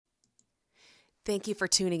Thank you for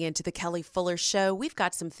tuning in to the Kelly Fuller Show. We've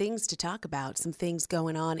got some things to talk about, some things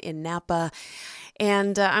going on in Napa,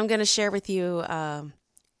 and I'm going to share with you a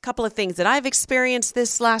couple of things that I've experienced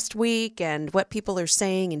this last week and what people are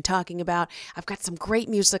saying and talking about. I've got some great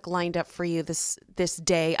music lined up for you this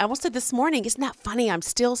day. I almost said this morning. Isn't that funny? I'm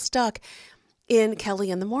still stuck in Kelly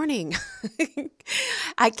in the Morning.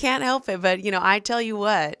 I can't help it, but I tell you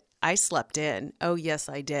what. I slept in. Oh, yes,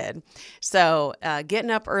 I did. So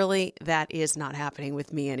getting up early, that is not happening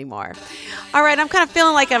with me anymore. All right, I'm kind of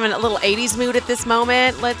feeling like I'm in a little 80s mood at this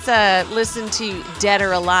moment. Let's listen to Dead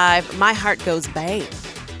or Alive. My Heart Goes Bang. The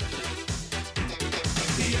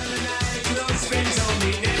other night, close friends told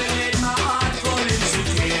me never let my heart fall into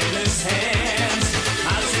careless hands.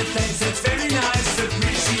 I said thanks, that's very nice.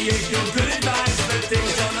 Appreciate your good advice, but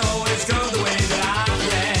things don't always go the way that I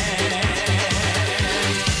planned.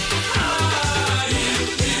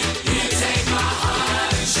 You take my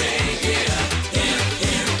heart and shake it up.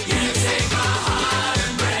 You take my heart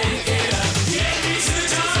and break it up. Get me to the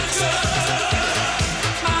doctor.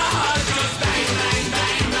 My heart goes bang, bang,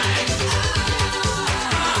 bang, bang.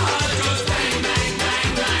 My heart goes bang, bang, bang,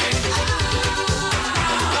 bang.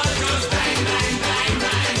 My heart goes bang, bang, bang,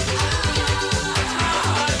 bang. My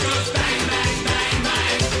heart goes bang, bang, bang,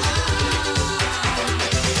 bang.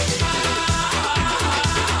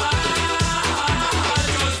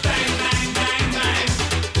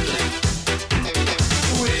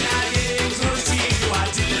 When I get close to you, I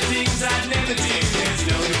do the things I'd never do. There's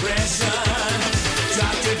no depression.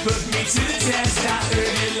 Doctor put me to the test. I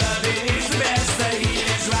heard your loving is the best. The heat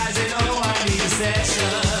is rising. Oh, I need a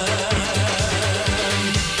session.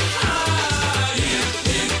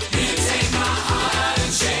 You take my heart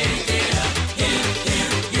and shake it up.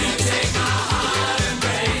 You take my heart and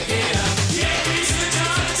break it up. Get me to the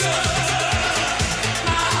doctor.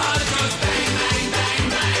 My heart goes bang, bang, bang,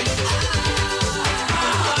 bang. My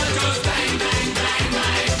heart goes bang, bang, bang,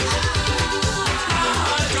 bang. My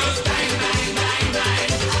heart goes bang, bang, bang, bang.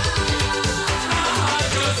 My heart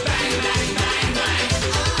goes bang, bang, bang, bang.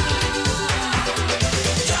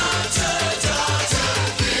 Doctor, doctor,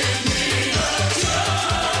 give me a cure.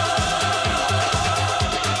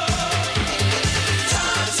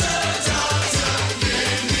 Doctor, doctor,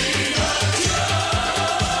 give me a cure.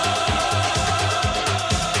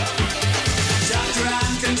 Doctor,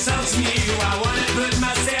 I'm consulting you. I want to put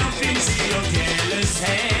myself into your careless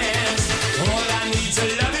hands. All I need's a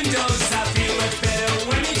loving dose. I feel much better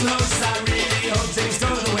when you're close. I really hope things go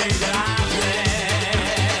the way that I planned.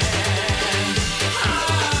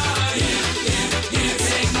 You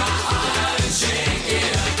take my heart and shake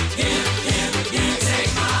it up. You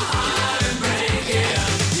take my heart and break it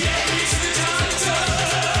up. Get me to the doctor.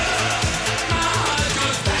 My heart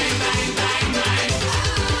goes bang, bang, bang, bang.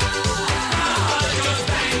 My heart goes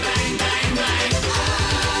bang, bang, bang, bang. My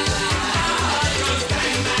heart goes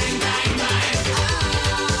bang, bang, bang, bang.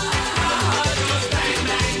 My heart goes bang,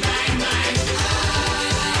 bang, bang, bang.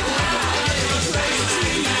 When I get close to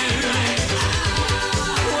you,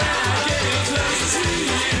 when I get close to you,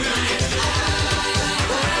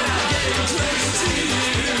 when I get close to you,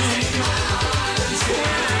 take my heart and when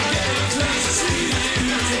I get close to you,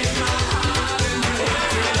 take my heart and break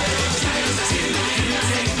it. Close to you,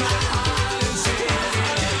 take my heart and shake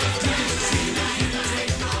it. Close to you,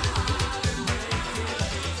 take my heart and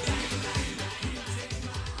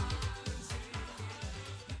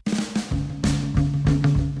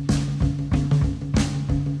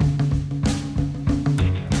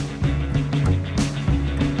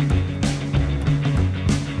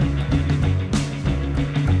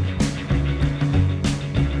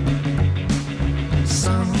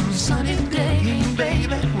Some sunny day,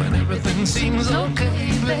 baby, when everything seems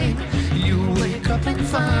okay, baby, you wake up and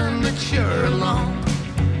find that you're alone.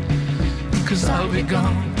 'Cause I'll be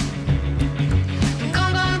gone.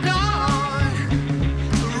 Gone, gone, gone.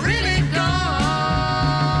 Really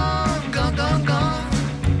gone. Gone, gone, gone.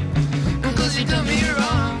 'Cause you done me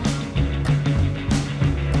wrong.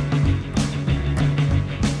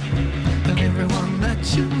 And everyone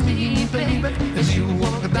that you meet, baby, as you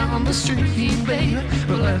walk down the street, baby,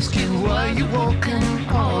 will ask you why you walking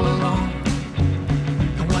all alone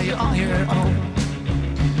and why you're on your own.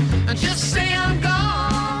 And just say I'm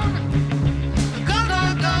gone, gone,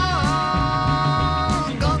 gone,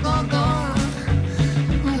 gone, gone, gone, gone,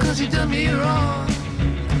 'cause you done me wrong.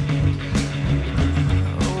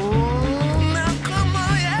 Oh, now come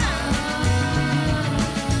on, yeah.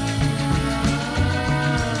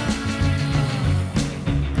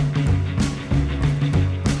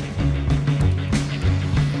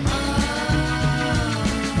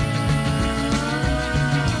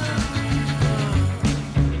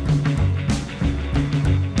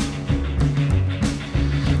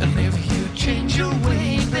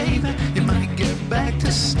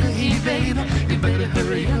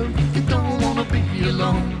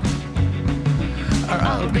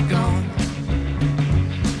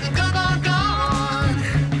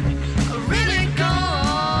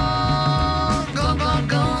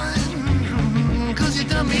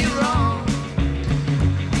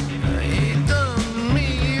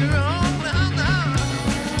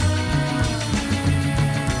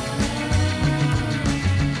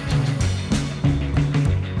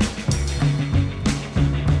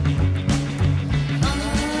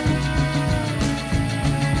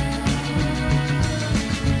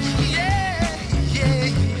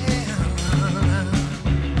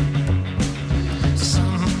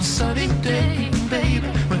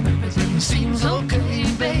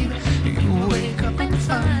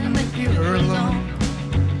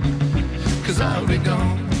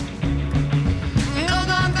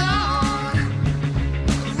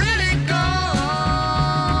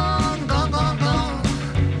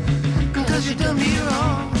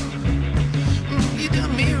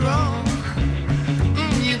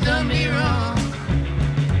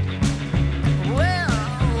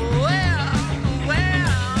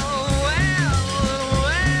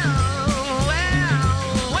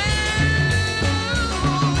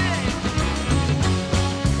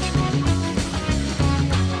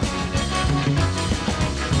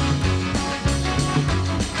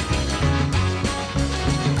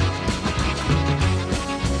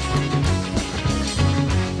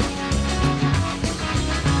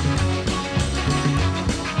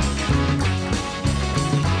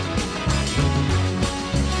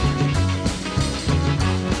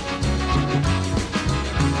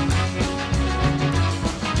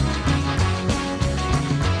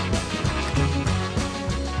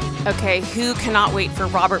 Okay, who cannot wait for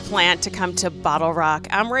Robert Plant to come to Bottle Rock?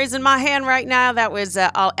 I'm raising my hand right now. That was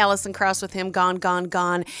Alison Krauss with him, Gone, Gone,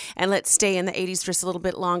 Gone. And let's stay in the 80s just a little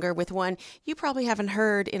bit longer with one you probably haven't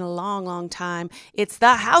heard in a long, long time. It's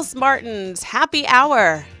the Housemartins, Happy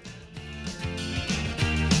Hour.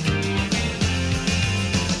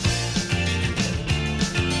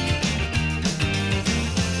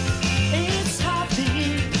 It's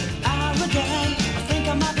happy hour again. I think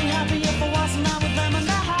I might be happy if I wasn't out with them and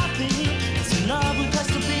they're happy. It's a lovely place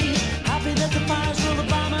to be. Happy that the fire's full of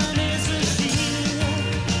bombing is a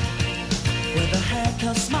shield. With a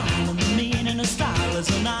haircut, smile, and the meaning of style is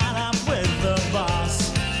a night out with the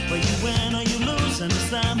boss. Where you win or you lose, and it's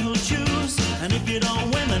them who choose. And if you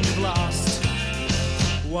don't win, then you've lost.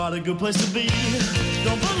 What a good place to be.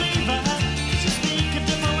 Don't believe it, 'cause you speak a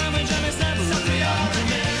different language and it's never really happened to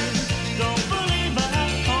me. Don't believe it,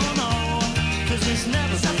 oh no, 'cause it's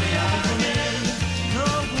never really happened to me. No,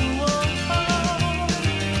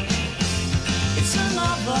 it's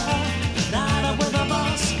another night out with a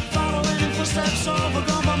boss, following in footsteps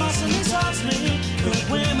overgrown by moss, and he tells me good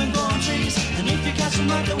women go on trees, and if you catch them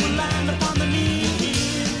right, they will land upon the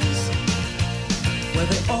knees. Where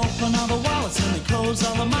they open all the wallets and they close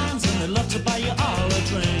all the minds, and they love to buy you all a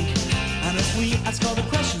drink. And if we ask all the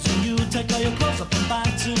questions, and you take all your clothes up and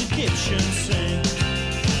back to the kitchen sink.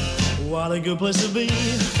 What a good place to be.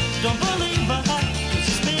 Don't believe it, 'cause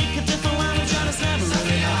you speak a different language and it's never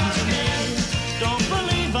really happened to me. Don't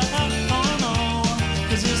believe it, oh no,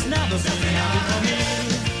 'cause it's never been happy for me.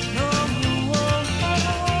 No,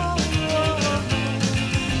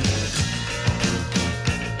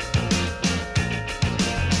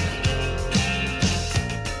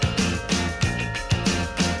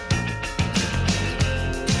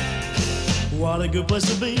 what a good place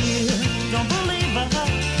to be. Don't believe it.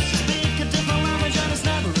 Speak a different language and it's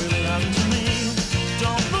never really happened to me.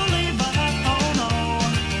 Don't believe it. Oh no,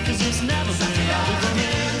 'cause it's never been happy for me.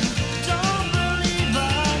 Don't believe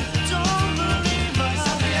it. Don't believe it.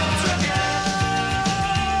 Don't believe it.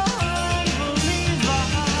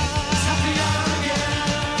 It's happy hour again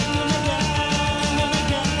and again and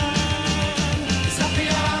again. It's happy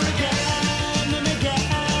hour again and again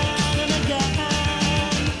and again.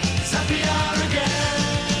 It's happy hour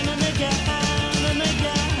again and again and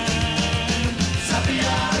again. It's happy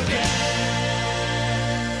hour again.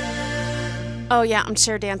 Oh, yeah, I'm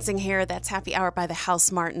chair dancing here. That's Happy Hour by the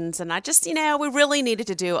Housemartins. And I just, we really needed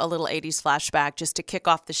to do a little 80s flashback just to kick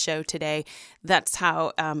off the show today. That's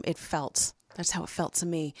how it felt. That's how it felt to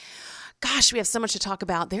me. Gosh, we have so much to talk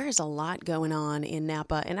about. There is a lot going on in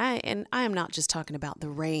Napa. And I am not just talking about the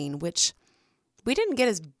rain, which we didn't get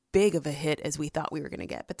as big of a hit as we thought we were going to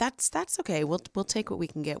get. But that's okay. We'll take what we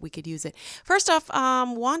can get. We could use it. First off,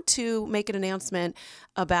 want to make an announcement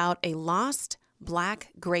about a lost Black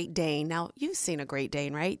Great Dane. Now, you've seen a Great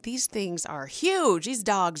Dane, right? These things are huge. These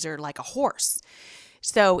dogs are like a horse.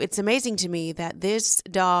 So it's amazing to me that this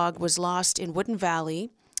dog was lost in Woodin Valley.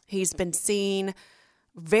 He's been seen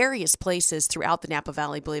various places throughout the Napa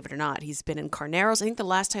Valley, believe it or not. He's been in Carneros. I think the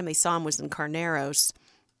last time they saw him was in Carneros.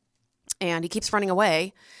 And he keeps running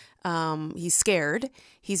away. He's scared.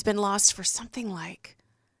 He's been lost for something like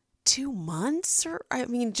 2 months, or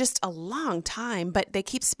just a long time, but they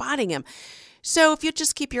keep spotting him. So if you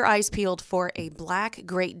just keep your eyes peeled for a Black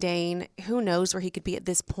Great Dane, who knows where he could be at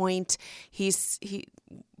this point.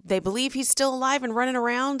 They believe he's still alive and running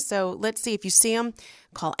around. So let's see, if you see him,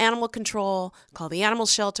 call animal control, call the animal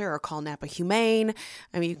shelter, or call Napa Humane.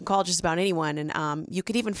 You can call just about anyone. And you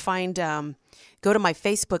could even find, go to my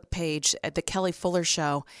Facebook page at The Kelly Fuller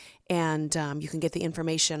Show, and you can get the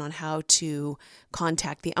information on how to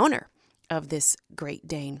contact the owner of this Great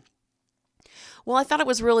Dane. Well, I thought it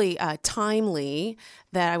was really timely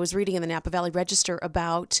that I was reading in the Napa Valley Register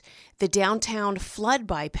about the downtown flood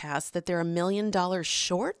bypass, that they're $1 million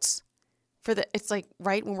short for it's like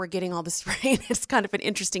right when we're getting all this rain. It's kind of an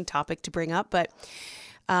interesting topic to bring up, but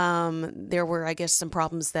there were, I guess, some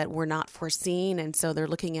problems that were not foreseen, and so they're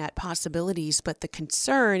looking at possibilities. But the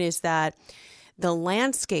concern is that the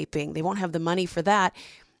landscaping, they won't have the money for that,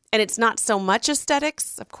 and it's not so much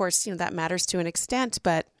aesthetics. Of course, that matters to an extent,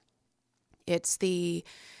 but it's the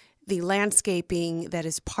landscaping that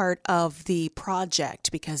is part of the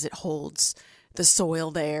project, because it holds the soil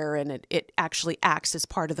there, and it actually acts as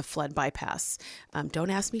part of the flood bypass. Don't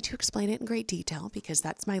ask me to explain it in great detail, because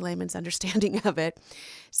that's my layman's understanding of it.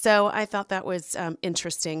 So I thought that was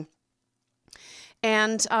interesting.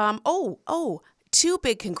 And, two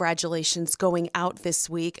big congratulations going out this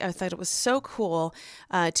week. I thought it was so cool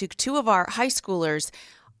to two of our high schoolers.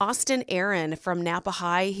 Austin Aaron from Napa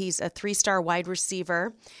High, he's a 3-star wide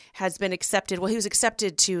receiver, has been accepted. Well, he was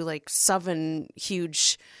accepted to like 7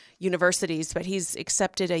 huge universities, but he's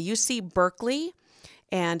accepted a UC Berkeley,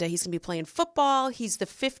 and he's going to be playing football. He's the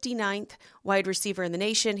 59th wide receiver in the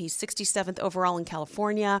nation. He's 67th overall in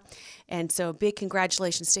California, and so big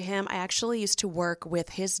congratulations to him. I actually used to work with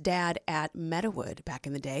his dad at Meadowood back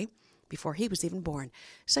in the day, before he was even born.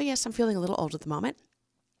 So yes, I'm feeling a little old at the moment.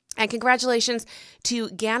 And congratulations to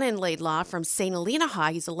Gannon Laidlaw from St. Helena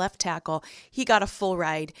High. He's a left tackle. He got a full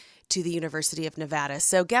ride to the University of Nevada.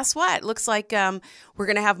 So guess what? Looks like we're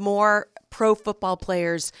going to have more pro football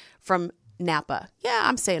players from Napa. Yeah,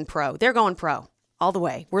 I'm saying pro. They're going pro all the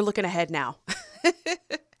way. We're looking ahead now.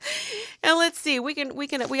 And let's see, we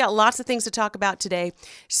got lots of things to talk about today.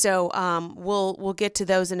 So we'll get to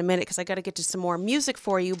those in a minute because I got to get to some more music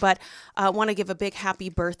for you. But I want to give a big happy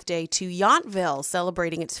birthday to Yountville,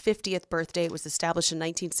 celebrating its 50th birthday. It was established in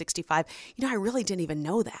 1965. You know, I really didn't even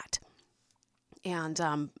know that. And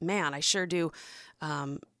man, I sure do.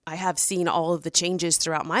 I have seen all of the changes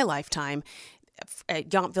throughout my lifetime.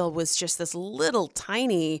 Yountville was just this little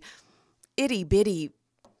tiny itty bitty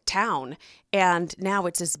town, and now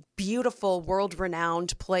it's this beautiful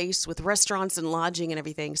world-renowned place with restaurants and lodging and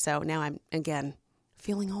everything. So now I'm again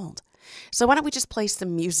feeling old. So why don't we just play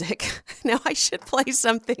some music? No, I should play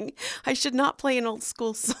something. I should not play an old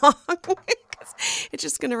school song because it's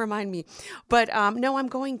just going to remind me. But no, I'm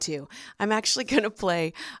going to. I'm actually going to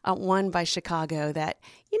play one by Chicago that,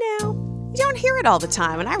 you don't hear it all the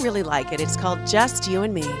time, and I really like it. It's called Just You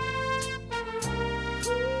and Me.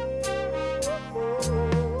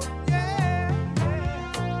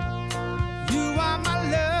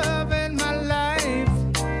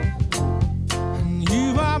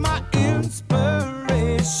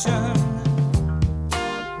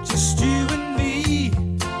 Just you and me,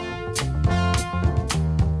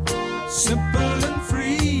 simple and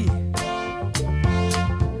free.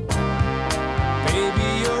 Baby,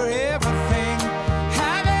 you're everything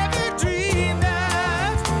I've ever dreamed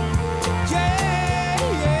of.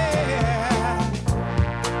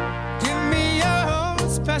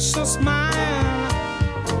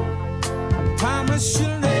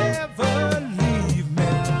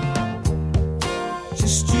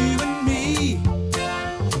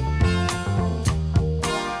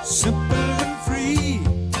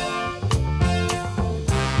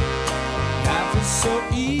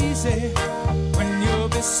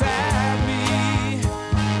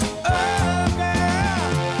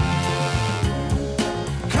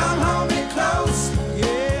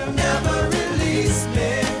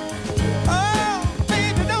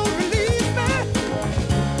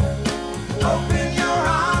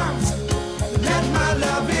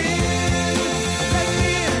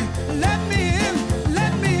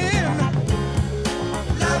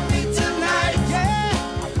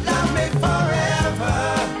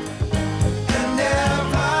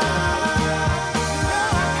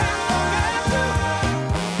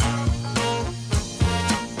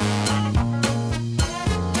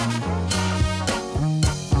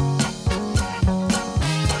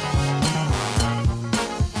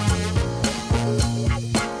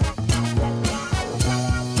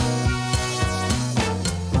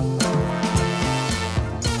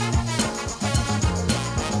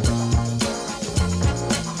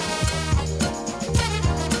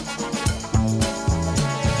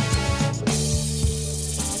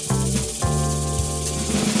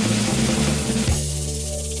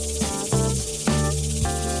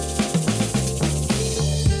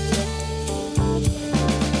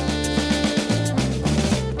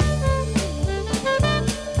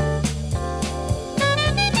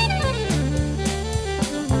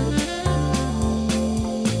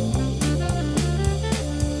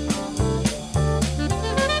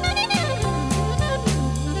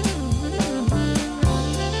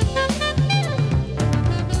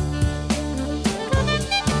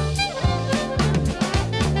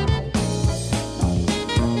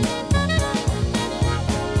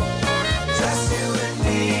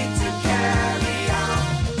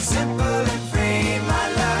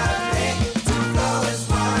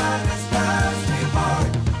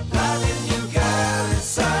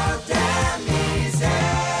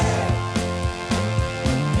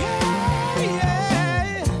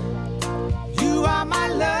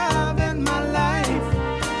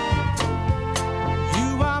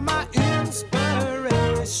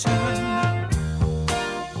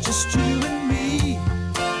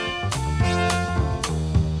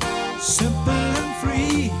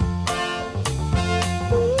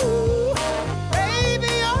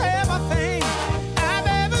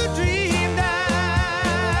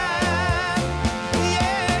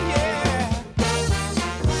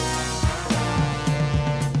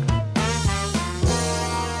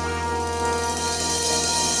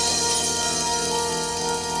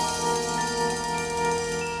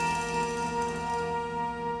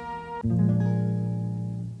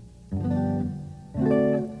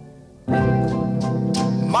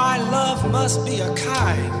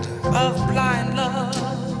 of blind love.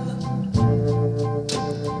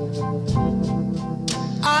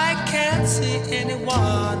 I can't see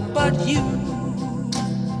anyone but you.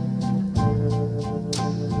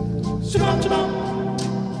 Shabam, shabam.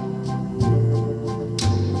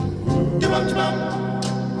 Shabam, shabam.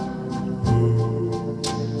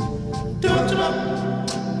 Shabam, shabam.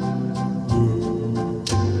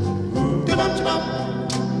 Shabam, shabam.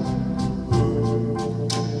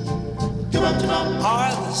 Shabam, shabam.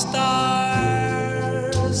 Are the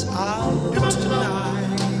stars out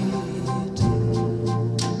tonight?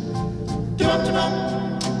 Shabam, shabam.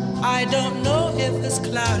 I don't know if it's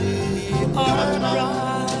cloudy or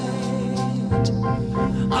bright.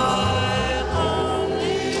 I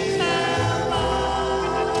only have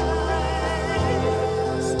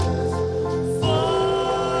eyes for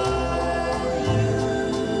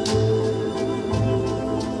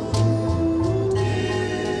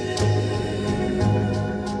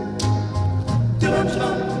Shabam,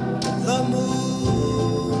 shabam. the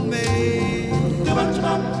moon may Shabam,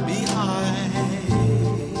 shabam. be high,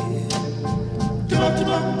 Shabam,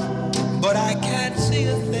 shabam. but I can't see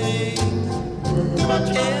a thing Shabam,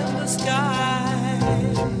 shabam. in the sky.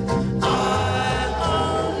 I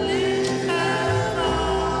only have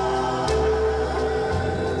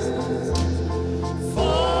eyes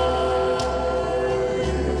for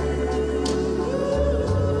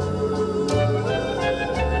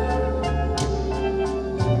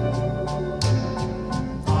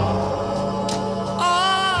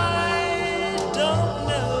I don't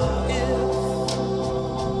know if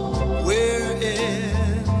we're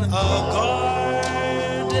in a garden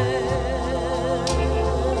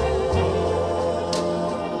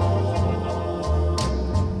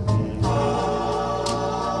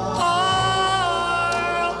or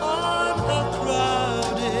on a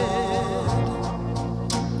crowded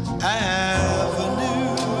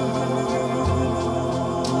avenue.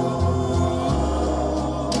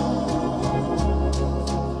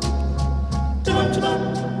 Shabam, shabam.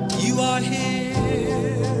 You are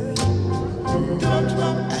here, Shabam,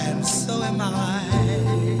 shabam. and so am I.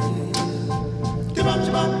 Shabam,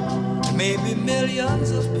 shabam. Maybe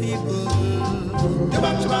millions of people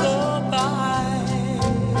Shabam, shabam. go by,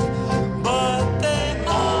 but they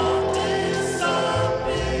all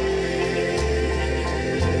disappear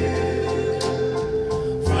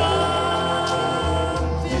from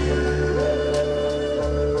view.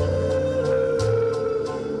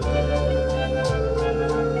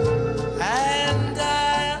 And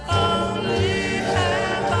I only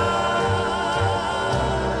have eyes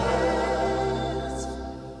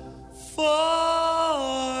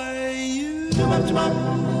for you. Shabam, shabam.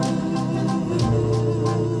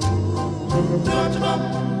 Shabam, shabam.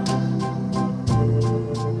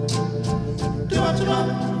 Shabam, shabam.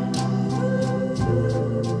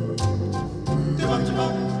 Shabam,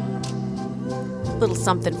 shabam. Little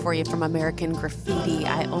something for you from American Graffiti.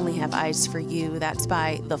 I Only Have Eyes for You. That's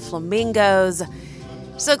by the Flamingos.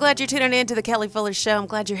 So glad you're tuning in to the Kelly Fuller Show. I'm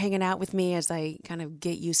glad you're hanging out with me as I kind of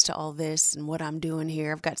get used to all this and what I'm doing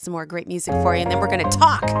here. I've got some more great music for you, and then we're going to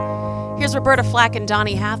talk. Here's Roberta Flack and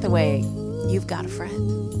Donny Hathaway. You've Got a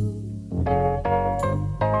Friend.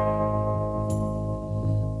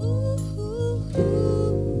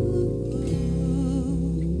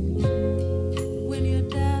 When you're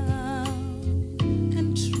down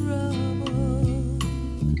and troubled,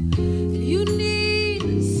 you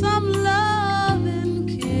need some love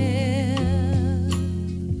and care.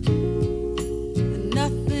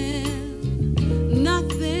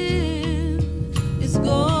 Nothing is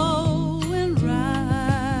going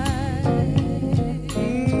right.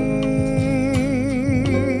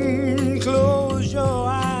 Close your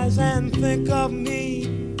eyes and think of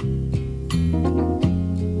me,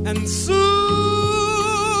 and soon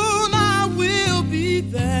I will be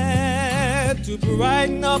there to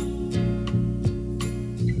brighten up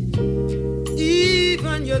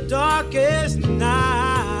even your darkest night.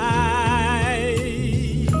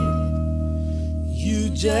 You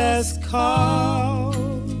just call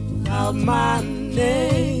out my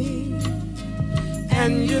name,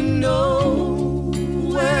 and you know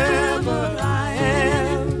wherever I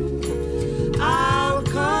am, I'll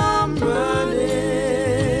come running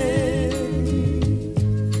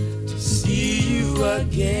to see you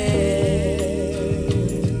again.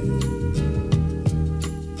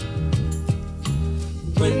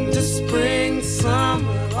 Winter, spring,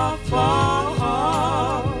 summer, or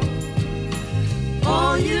fall,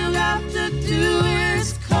 all you have to do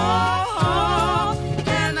is call,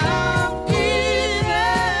 and I'll be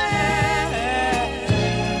there.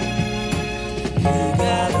 You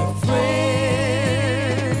got a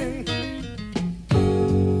friend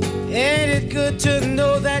Ain't it good to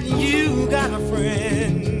know that you got a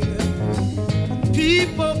friend?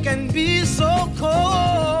 People can be so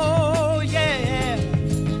cold, yeah.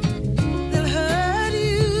 They'll hurt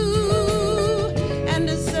you and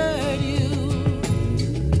desert you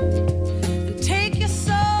and take your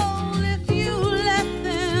soul if you let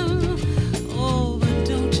them. Oh, but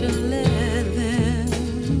don't you let them.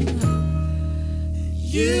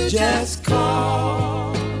 You just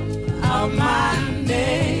call out my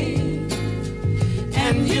name,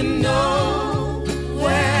 and you know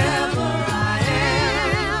wherever I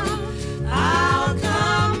am, I'll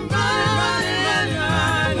come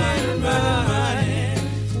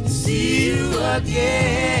running, see you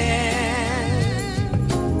again.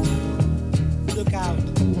 Look out.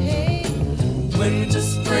 Hey, Winter,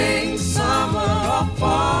 spring, summer, or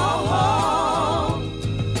fall.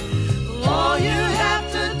 All you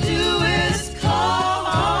have to do is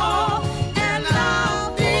call, and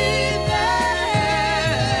I'll be there.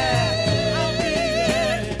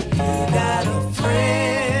 You got a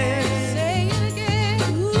friend. say it again.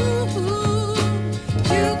 Ooh,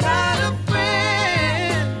 You got a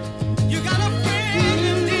friend. You got a friend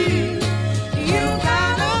indeed. You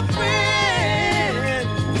got a friend.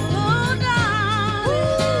 hold on.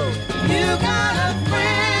 You got a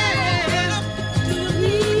friend. Do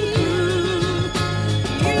me.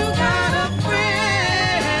 You got a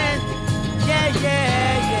friend. Yeah, yeah,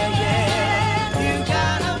 yeah, yeah. You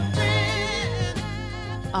got a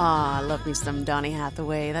friend. Ah, I love me some Donny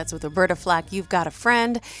Hathaway. That's with Roberta Flack. You've got a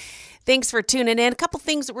friend. Thanks for tuning in. A couple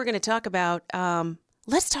things that we're going to talk about.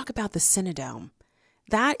 Let's talk about the Cinedome.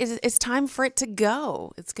 It's time for it to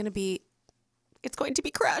go. It's going to be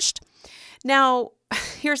crushed. Now,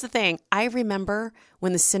 here's the thing. I remember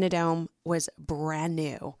when the Cinedome was brand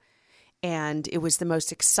new, and it was the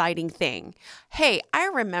most exciting thing. Hey, I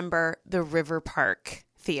remember the River Park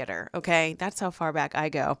Theater. Okay, that's how far back I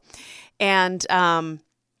go. And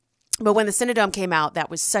but when the Cinedome came out, that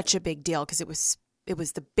was such a big deal because it was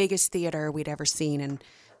the biggest theater we'd ever seen, and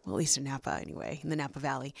well, at least in Napa anyway, in the Napa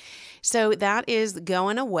Valley. So that is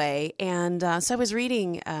going away, and so I was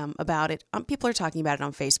reading about it. People are talking about it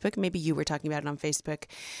on Facebook. Maybe you were talking about it on Facebook,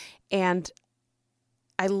 and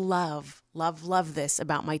I love this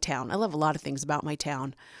about my town. I love a lot of things about my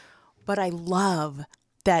town, but I love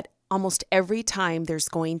that almost every time there's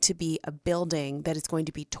going to be a building that is going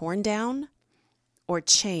to be torn down or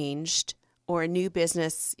changed, or a new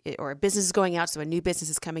business, or a business is going out, so a new business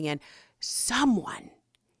is coming in, someone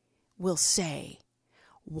will say,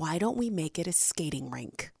 why don't we make it a skating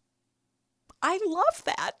rink? I love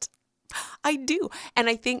that. I do. And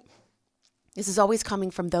I think this is always coming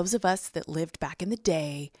from those of us that lived back in the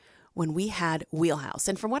day when we had Wheelhouse.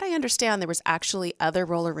 And from what I understand, there was actually other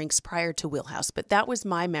roller rinks prior to Wheelhouse, but that was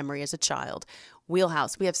my memory as a child.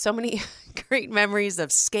 Wheelhouse. We have so many great memories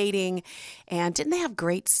of skating. And didn't they have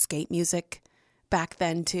great skate music back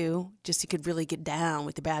then too? Just you could really get down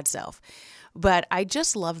with the bad self. But I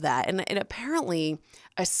just love that. And apparently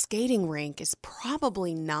a skating rink is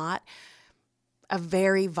probably not a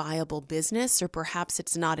very viable business, or perhaps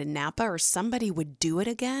it's not in Napa, or somebody would do it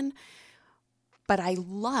again. But I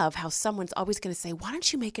love how someone's always going to say, why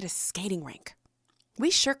don't you make it a skating rink?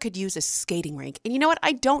 We sure could use a skating rink. And you know what?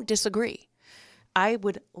 I don't disagree. I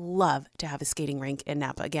would love to have a skating rink in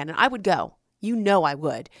Napa again. And I would go. You know I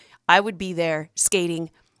would. I would be there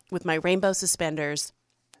skating with my rainbow suspenders.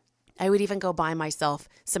 I would even go buy myself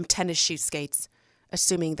some tennis shoe skates,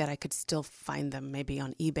 assuming that I could still find them maybe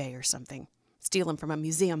on eBay or something. Steal them from a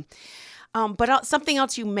museum. But something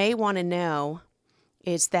else you may want to know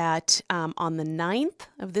is that on the 9th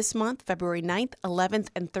of this month, February 9th, 11th,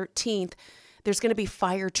 and 13th, there's going to be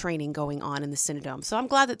fire training going on in the Cinedome. So I'm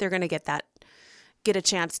glad that they're going to get a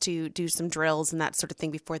chance to do some drills and that sort of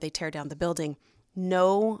thing before they tear down the building.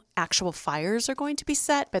 No actual fires are going to be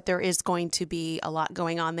set, but there is going to be a lot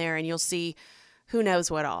going on there, and you'll see who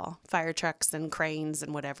knows what all, fire trucks and cranes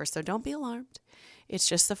and whatever. So don't be alarmed. It's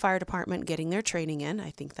just the fire department getting their training in.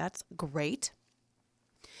 I think that's great.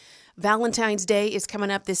 Valentine's Day is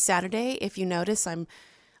coming up this Saturday. If you notice, I'm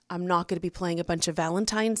not going to be playing a bunch of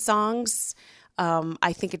Valentine's songs.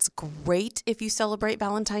 I think it's great if you celebrate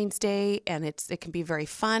Valentine's Day, and it can be very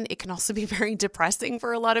fun. It can also be very depressing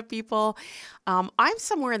for a lot of people. I'm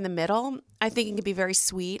somewhere in the middle. I think it can be very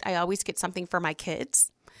sweet. I always get something for my kids,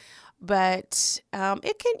 but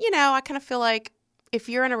it can, I kind of feel like if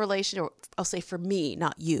you're in a relationship, or I'll say for me,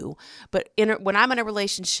 not you, but when I'm in a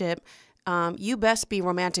relationship, you best be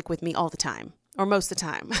romantic with me all the time or most of the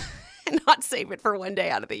time. cannot save it for one day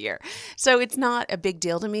out of the year. So it's not a big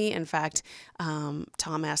deal to me. In fact,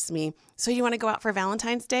 Tom asked me, so you want to go out for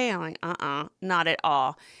Valentine's Day? I'm like, not at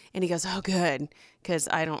all. And he goes, oh, good, because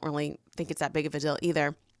I don't really think it's that big of a deal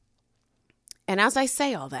either. And as I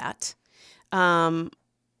say all that,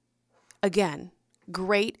 again,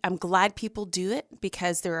 great. I'm glad people do it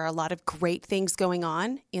because there are a lot of great things going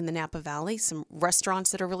on in the Napa Valley. Some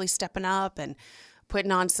restaurants that are really stepping up and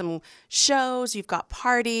putting on some shows. You've got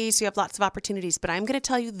parties. You have lots of opportunities. But I'm going to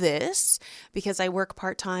tell you this because I work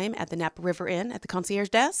part-time at the Napa River Inn at the concierge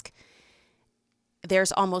desk.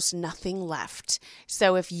 There's almost nothing left.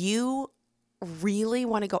 So if you really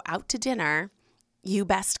want to go out to dinner, you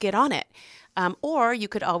best get on it. Or you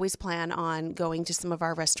could always plan on going to some of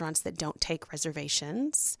our restaurants that don't take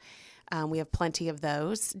reservations. We have plenty of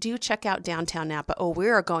those. Do check out Downtown Napa. Oh, we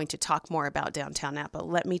are going to talk more about Downtown Napa.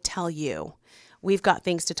 Let me tell you, we've got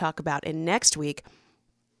things to talk about. And next week,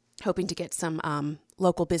 hoping to get some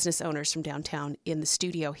local business owners from downtown in the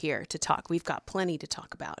studio here to talk. We've got plenty to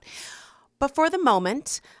talk about. But for the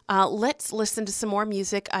moment, let's listen to some more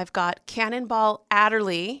music. I've got Cannonball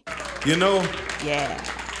Adderley. You know, Yeah,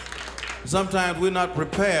 sometimes we're not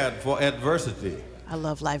prepared for adversity. I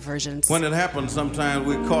love live versions. When it happens, sometimes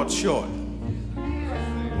we're caught short.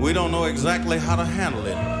 We don't know exactly how to handle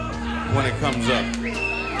it when it comes up.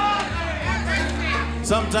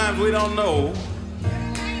 Sometimes we don't know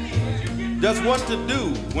just what to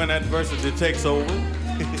do when adversity takes over.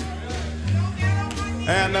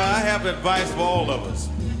 And I have advice for all of us.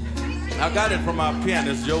 I got it from our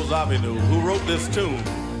pianist, Joe Zawinul, who wrote this tune.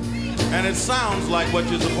 And it sounds like what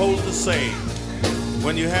you're supposed to say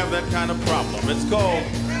when you have that kind of problem. It's called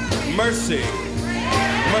Mercy,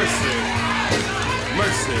 Mercy,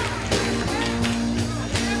 Mercy.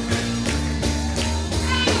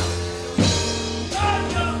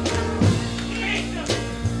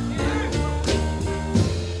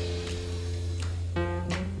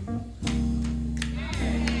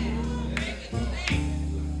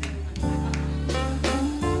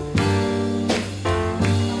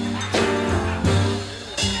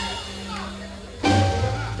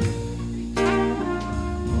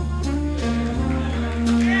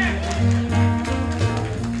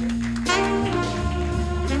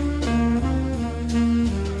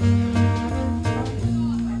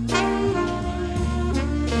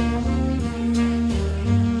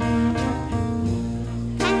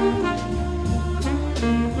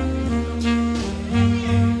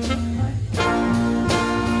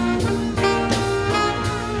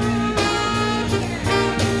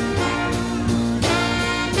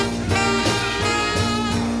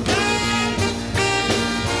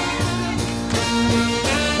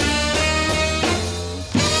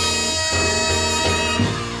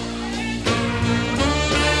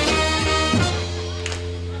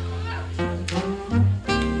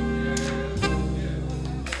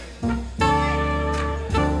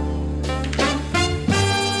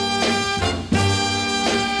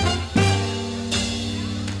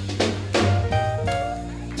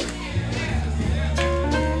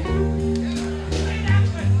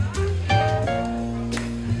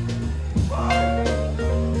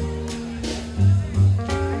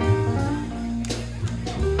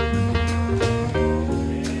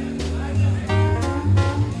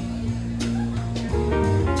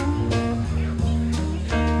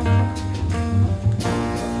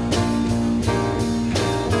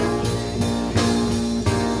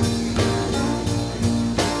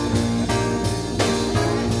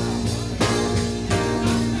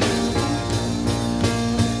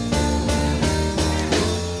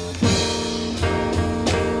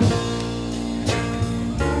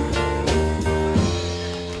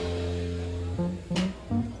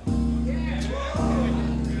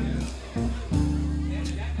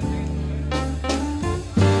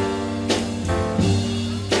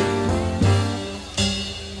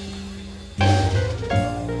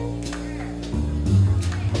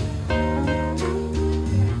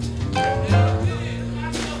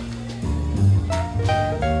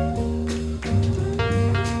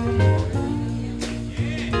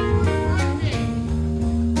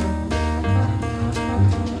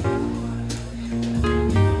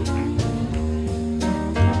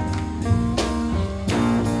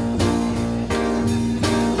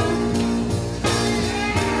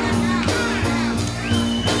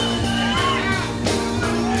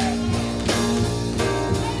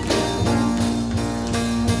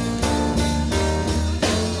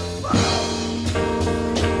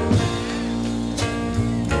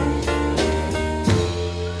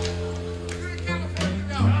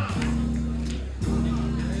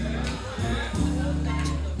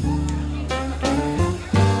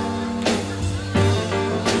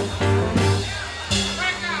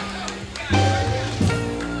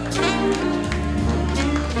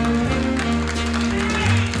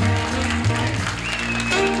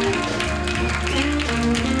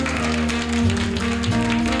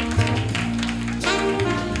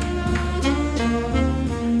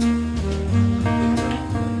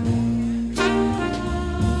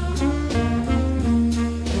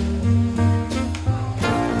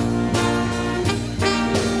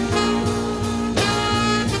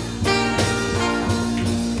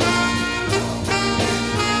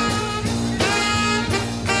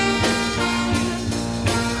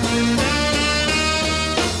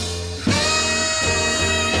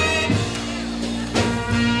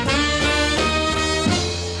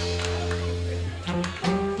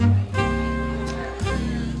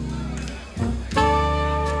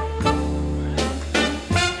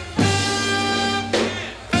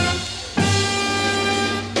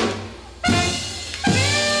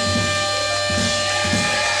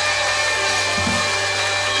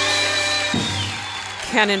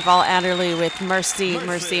 Cannonball Adderley with Mercy,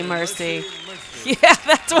 Mercy, Mercy. Yeah,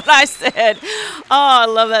 that's what I said. Oh, I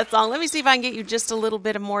love that song. Let me see if I can get you just a little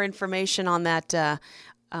bit of more information on that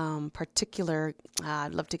particular.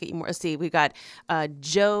 I'd love to get you more. Let's see. We've got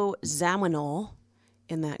Joe Zawinul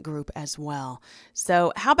in that group as well.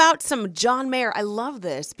 So how about some John Mayer? I love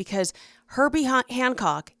this because Herbie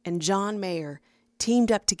Hancock and John Mayer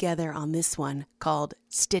teamed up together on this one called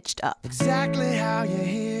Stitched Up. Exactly how you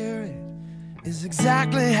hear it is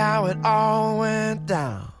exactly how it all went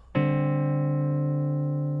down.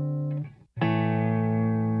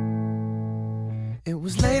 It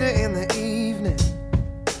was later in the evening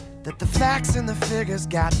that the facts and the figures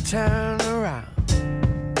got turned around.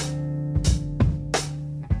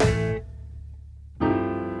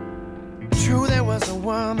 True, there was a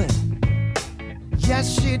woman,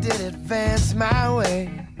 yes, she did advance my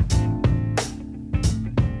way.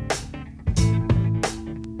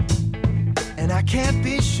 And I can't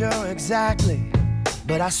be sure exactly,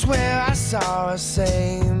 but I swear I saw her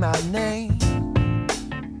say my name.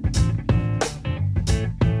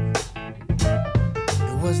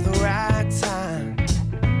 It was the right time,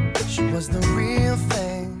 she was the real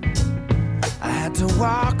thing. I had to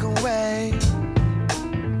walk away.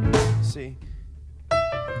 See,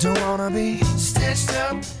 don't wanna be stitched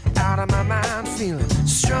up, out of my mind, feeling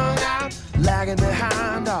strung out, lagging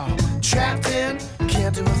behind, all trapped in.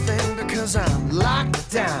 Can't do a thing because I'm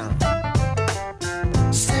locked down.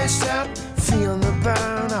 Stitched up, feeling the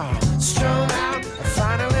burn, all strung out. I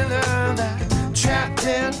finally learned that trapped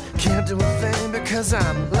in. Can't do a thing because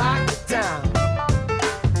I'm locked down.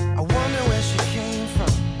 I wonder where she came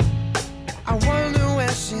from. I wonder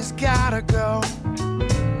where she's gotta go.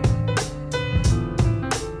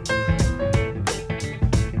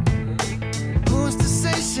 Who's to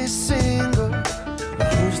say she's single?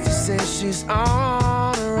 Who's to say she's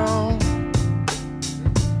on her own?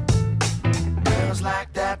 Girls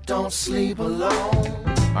like that don't sleep alone.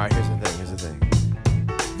 Alright, here's the thing.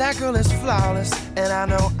 That girl is flawless, and I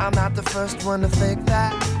know I'm not the first one to think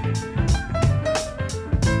that.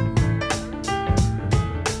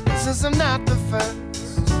 Since I'm not the first,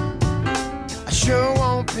 I sure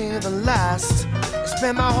won't be the last. I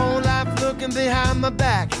spent my whole life looking behind my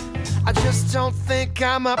back. I just don't think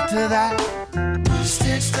I'm up to that.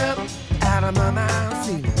 Stitched up, out of my mind,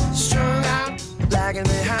 feeling strung out, lagging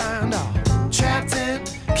behind, all trapped in.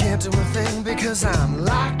 Can't do a thing because I'm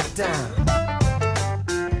locked down.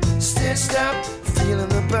 Stitched up, feeling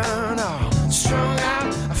the burn, all strung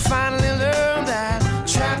out. I finally learned that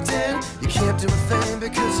trapped in. You can't do a thing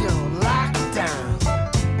because you're locked down.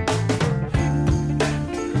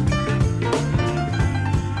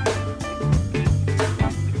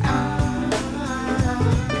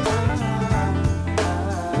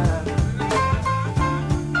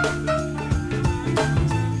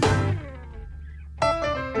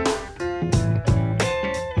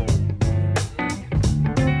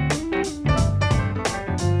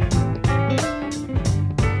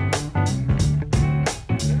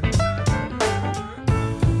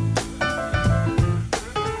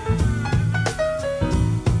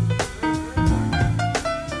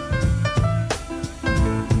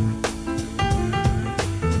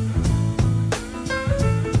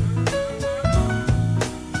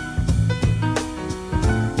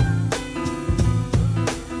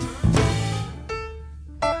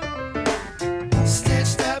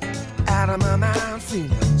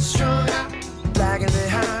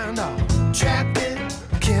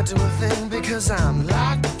 I'm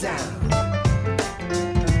locked down,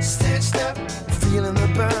 stitched up, feeling the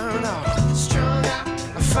burn, all strung out.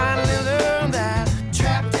 I finally learned that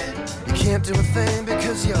trapped in. You can't do a thing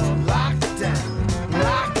because you're locked down,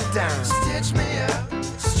 locked down. Stitch me up,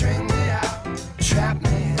 string me out, trap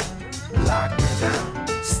me in, lock me down.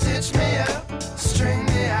 Stitch me up, string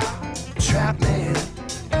me out, trap me in,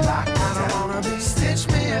 lock me down. I don't wanna be stitch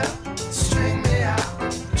me up, string me out,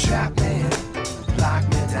 trap me in, lock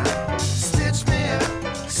me down.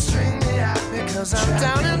 Because I'm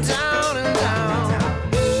down and down and down.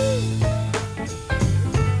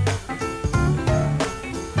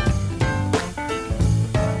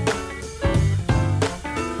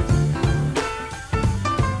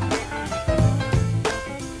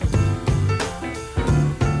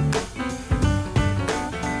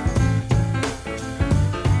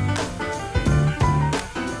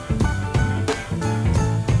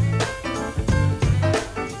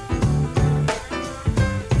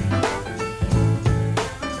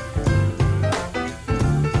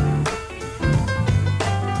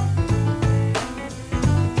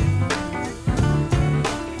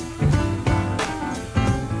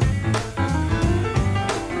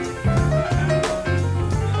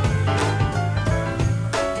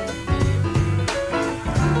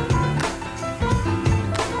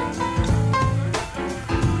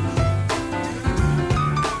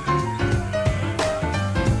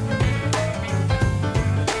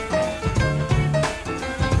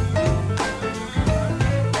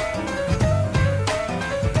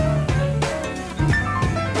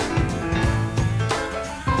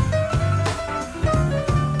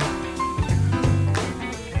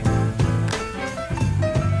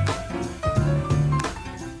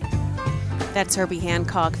 That's Herbie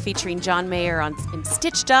Hancock featuring John Mayer in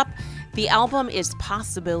Stitched Up. The album is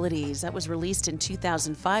Possibilities. That was released in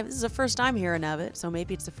 2005. This is the first I'm hearing of it, so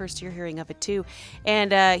maybe it's the first you're hearing of it too.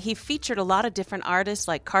 And he featured a lot of different artists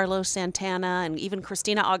like Carlos Santana and even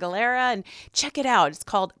Christina Aguilera. And check it out. It's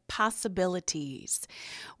called Possibilities.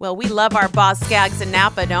 Well, we love our Boz Scaggs in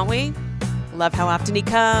Napa, don't we? Love how often he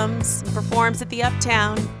comes and performs at the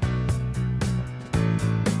Uptown.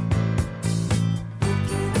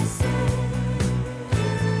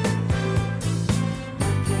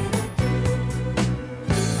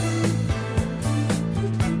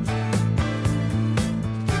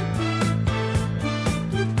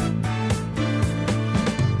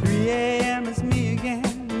 3 a.m. is me again,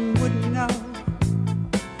 you wouldn't know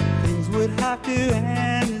things would have to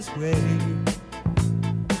end this way.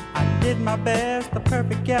 I did my best, the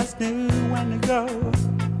perfect guest knew when to go.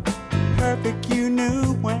 Perfect, you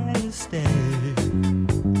knew when to stay.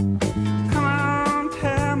 Come on,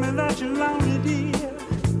 tell me that you're lonely, dear.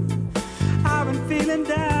 I've been feeling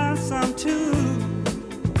down some too.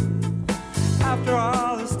 After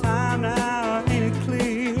all this time now, ain't it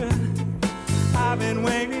clear? I've been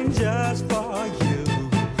waiting just for you.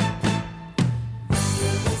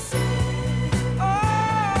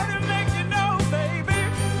 Oh, to make you know, baby.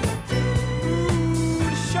 Ooh,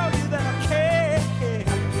 to show you that I care.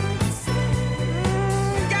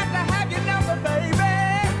 Got to have your number, baby.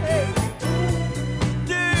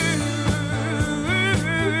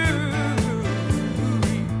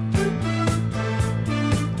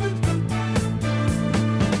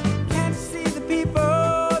 Can't you see the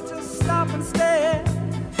people just stop and stare?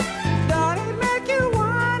 Don't it make you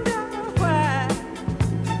wonder why?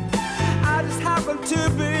 I just happen to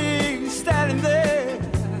be standing there.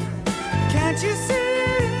 Can't you see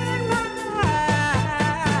it in my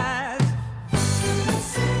eyes?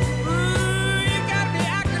 Ooh, you got me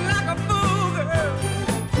acting like a fool, girl.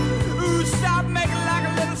 Ooh, stop making like a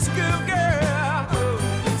little schoolgirl.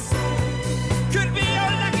 Could be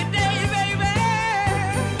your lucky day, baby.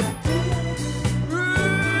 Ooh,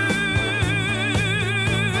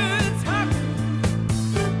 talk to me, girl.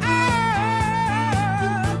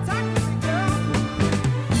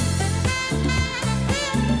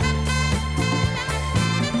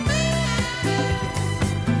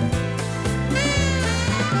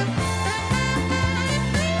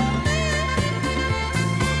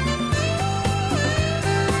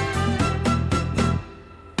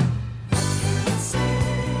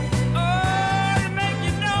 Oh, to make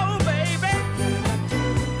you know, baby.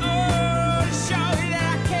 Oh, to show you that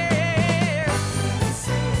I care.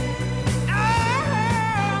 Oh,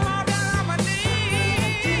 I'm down on my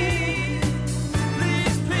knees.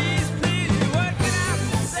 Please, please, please, what can I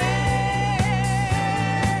say?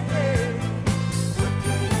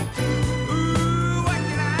 Ooh, what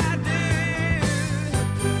can I do?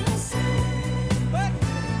 What can I say?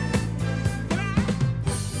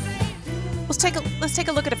 Let's take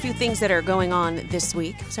a look at a few things that are going on this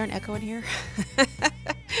week. Is there an echo in here?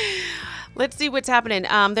 Let's see what's happening.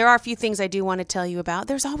 There are a few things I do want to tell you about.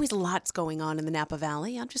 There's always lots going on in the Napa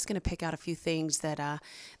Valley. I'm just going to pick out a few things that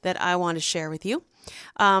I want to share with you.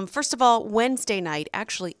 First of all, Wednesday night,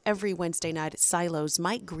 actually every Wednesday night at Silos,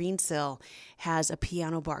 Mike Greensill has a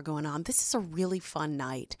piano bar going on. This is a really fun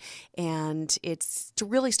night, and it's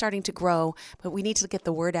really starting to grow, but we need to get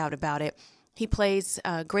the word out about it. He plays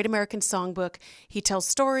Great American Songbook. He tells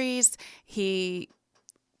stories. He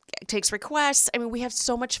takes requests. I mean, we have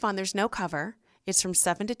so much fun. There's no cover. It's from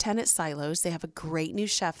 7 to 10 at Silos. They have a great new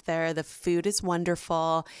chef there. The food is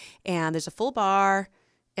wonderful. And there's a full bar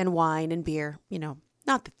and wine and beer. You know,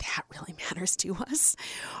 not that that really matters to us.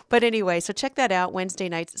 But anyway, so check that out Wednesday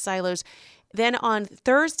nights at Silos. Then on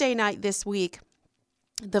Thursday night this week,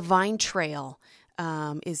 the Vine Trail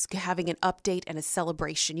is having an update and a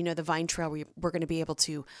celebration. You know, the Vine Trail, we're going to be able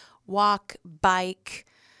to walk, bike,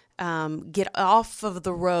 get off of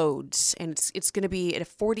the roads, and it's going to be at a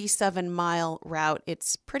 47-mile route.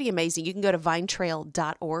 It's pretty amazing. You can go to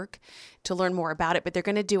vinetrail.org to learn more about it, but they're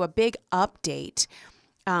going to do a big update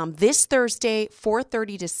this Thursday,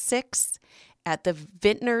 4:30 to 6 at the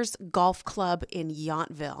Vintners Golf Club in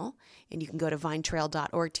Yountville, and you can go to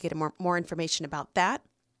vinetrail.org to get more information about that.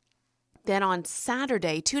 Then on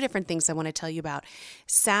Saturday, two different things I want to tell you about.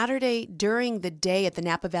 Saturday during the day at the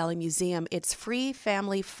Napa Valley Museum, it's Free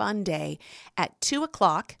Family Fun Day at 2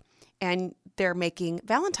 o'clock, and they're making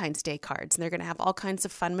Valentine's Day cards. And they're going to have all kinds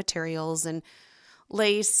of fun materials and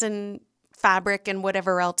lace and fabric and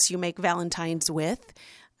whatever else you make Valentines with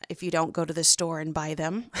if you don't go to the store and buy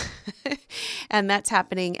them. And that's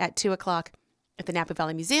happening at 2 o'clock at the Napa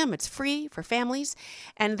Valley Museum. It's free for families.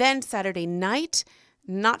 And then Saturday night,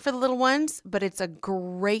 not for the little ones, but it's a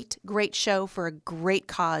great, great show for a great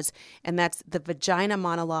cause. And that's the Vagina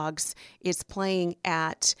Monologues is playing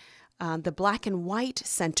at the Black and White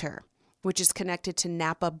Center, which is connected to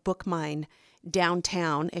Napa Book Mine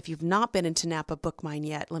downtown. If you've not been into Napa Book Mine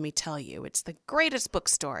yet, let me tell you, it's the greatest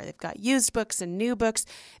bookstore. They've got used books and new books.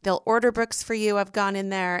 They'll order books for you. I've gone in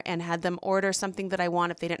there and had them order something that I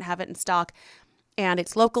want if they didn't have it in stock. And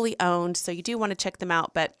it's locally owned, so you do want to check them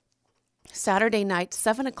out. But Saturday night,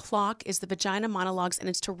 7 o'clock is the Vagina Monologues, and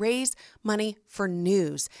it's to raise money for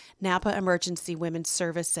NEWS, Napa Emergency Women's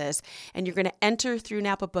Services. And you're going to enter through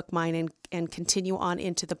Napa Book Mine and continue on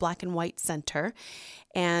into the Black and White Center.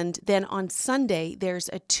 And then on Sunday, there's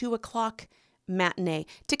a 2 o'clock matinee.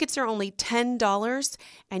 Tickets are only $10,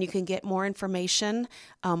 and you can get more information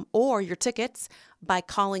or your tickets by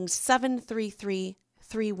calling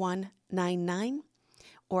 733-3199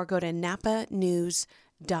 or go to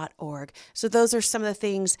napanews.org. So those are some of the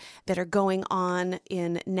things that are going on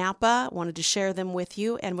in Napa. Wanted to share them with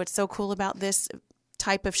you. And what's so cool about this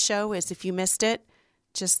type of show is if you missed it,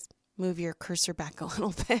 just move your cursor back a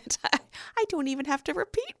little bit. I don't even have to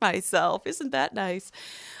repeat myself. Isn't that nice?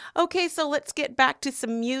 Okay, so let's get back to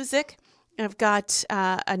some music. I've got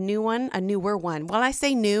a newer one. When I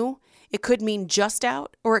say new, it could mean just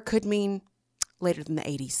out or it could mean later than the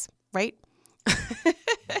 80s, right?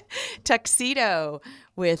 Tuxedo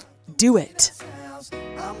with Do It.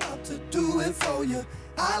 I'm about to do it for you.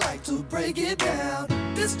 I like to break it down.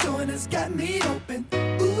 This joint has got me open.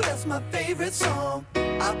 Ooh, that's my favorite song.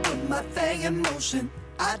 I put my thing in motion.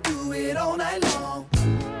 I do it all night long.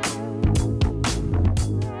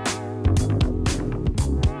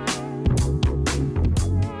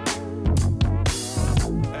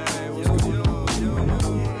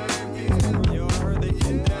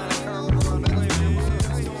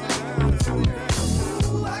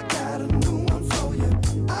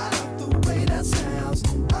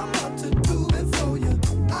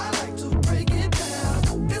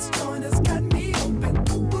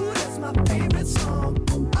 Song.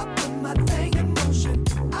 I put my thing in motion.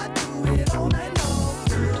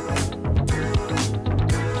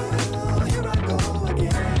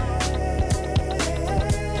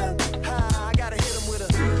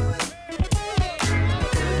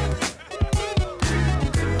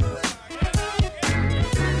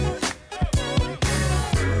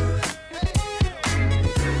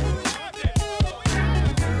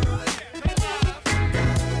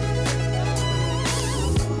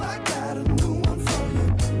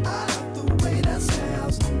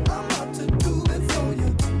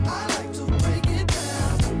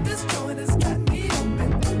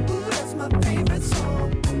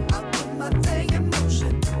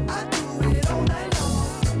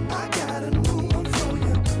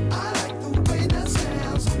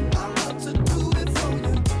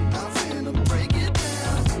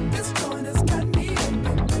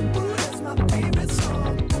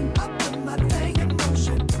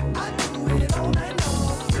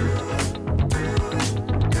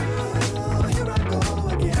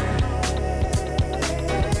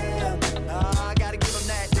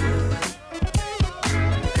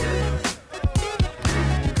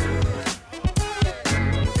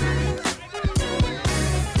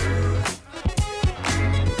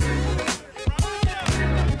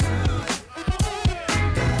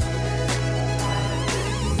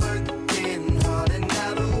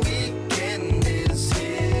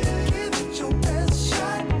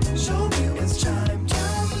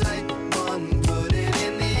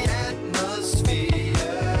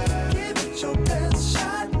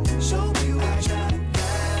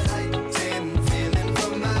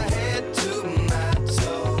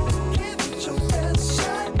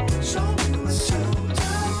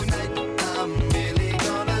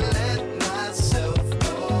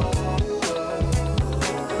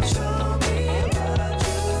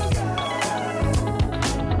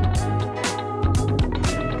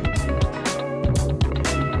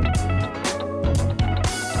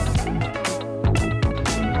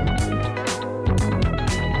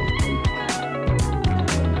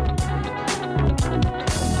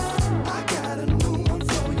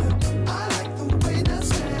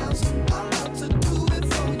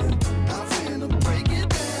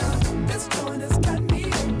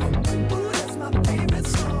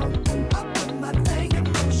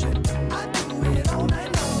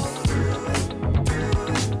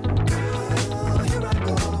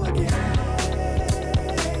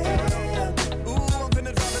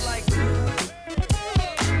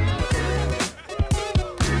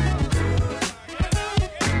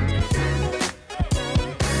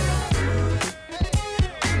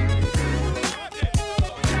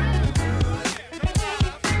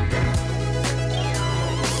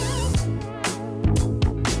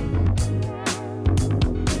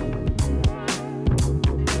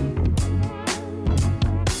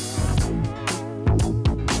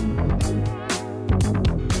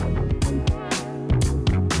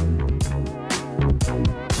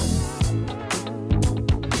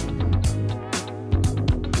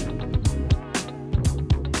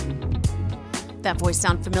 that voice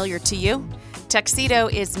sound familiar to you? Tuxedo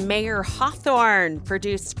is Mayor Hawthorne,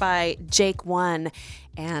 produced by Jake One.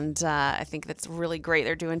 And I think that's really great.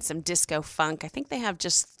 They're doing some disco funk. I think they have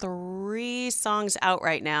just 3 songs out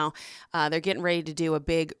right now. They're getting ready to do a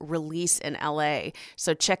big release in LA.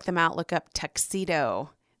 So check them out. Look up Tuxedo.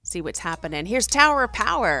 See what's happening. Here's Tower of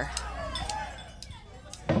Power.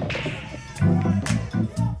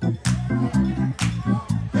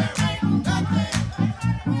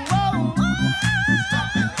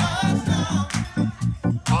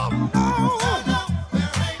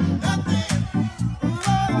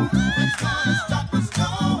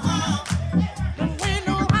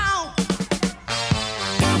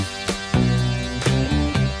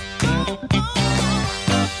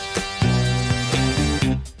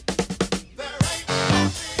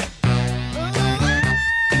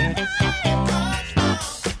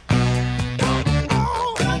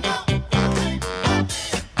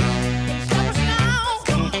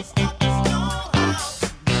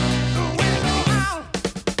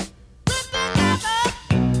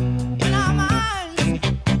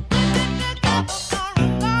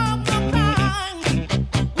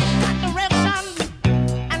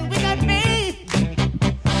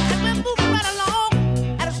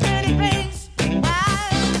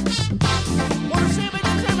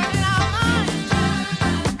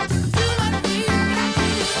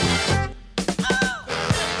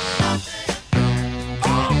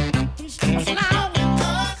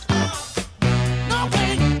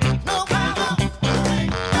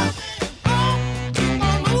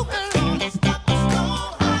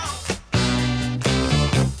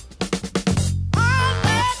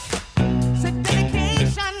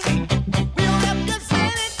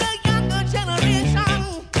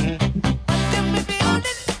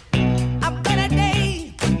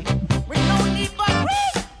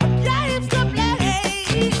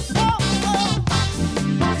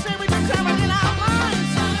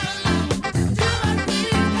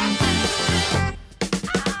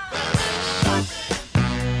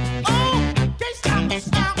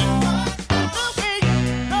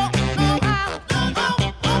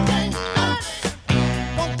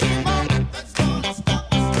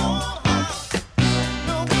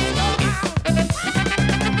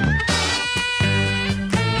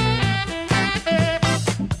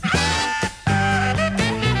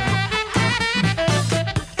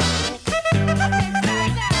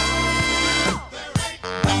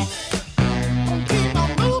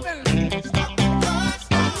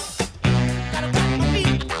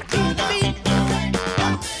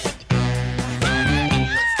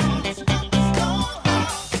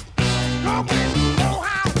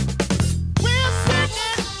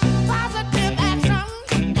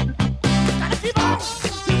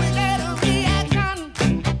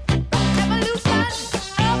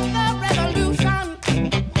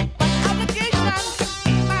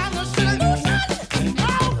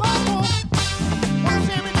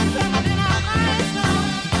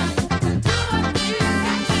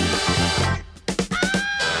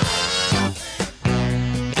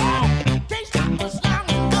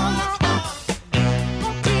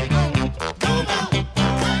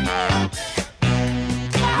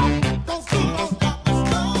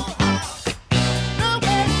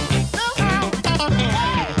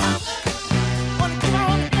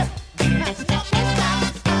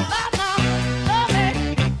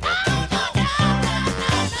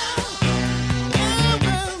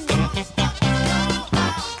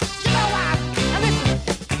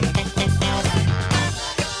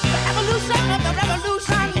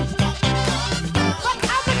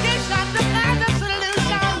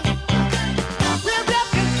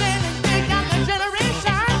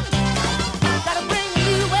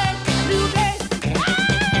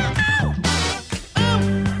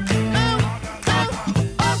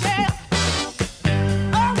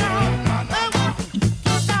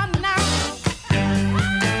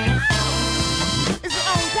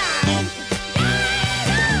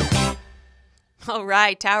 All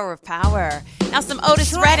right, Tower of Power. Now some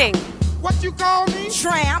Otis Redding. What you call me?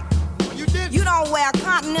 Tramp. You did. You don't wear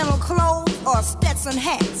continental clothes or Stetson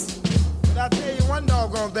hats. But I tell you one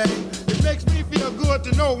doggone thing. It makes me feel good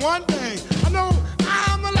to know one thing. I know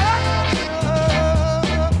I'm alive.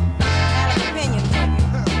 I have an opinion, baby.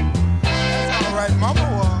 That's all right, Mama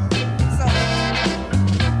was. So,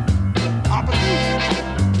 Opportunity.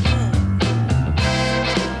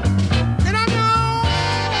 And I know,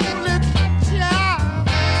 little child,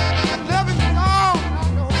 I love it all. I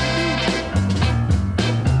know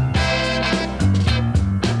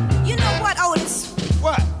you know what, Otis?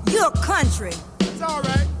 what? You're country. It's all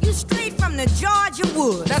right. You straight from the Georgia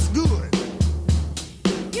woods. That's good.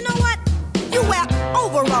 You know what? You wear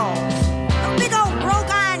overalls, them big old broke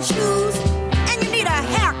iron shoes, and you need a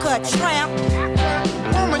haircut, tramp.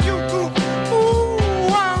 Woman, you ooh,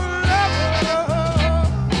 I love her.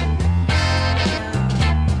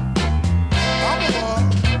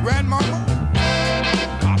 Mama, grandmama.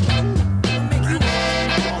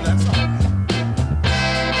 Oh, that's all right.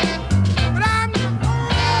 But I'm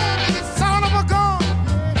the son of a gun.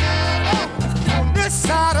 On this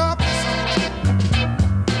side of the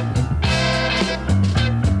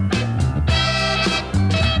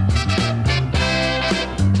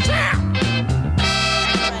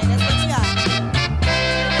Right, that's what you got.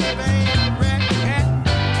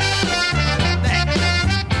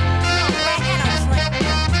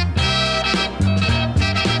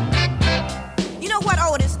 You know what,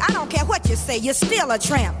 Otis? I don't care what you say, you're still a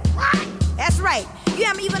tramp. That's right. You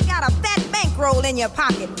haven't even got a fat bankroll in your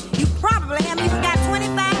pocket. You probably haven't even got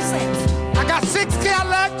 25 cents. I got 6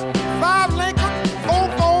 Cadillacs, 5 Lincoln, 4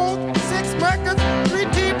 Ford, 6 Mercury, 3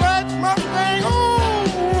 T-Birds, Mustang.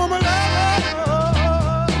 Ooh, woman, love.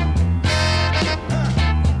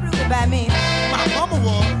 Prove it by me. My mama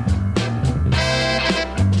was.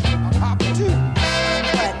 My papa too.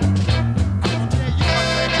 What? I'm gonna tell you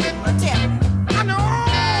one thing. Well, tell me. I know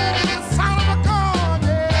the sound of a gun,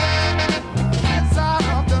 yeah, inside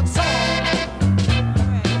of the song.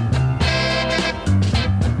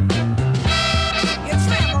 You're a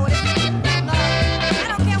tramp, Otis. I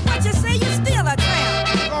don't care what you say, you're still a tramp.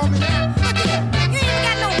 Call me that. Look here, you ain't even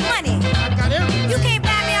got no money. I got everything. You can't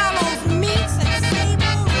buy me all those meats and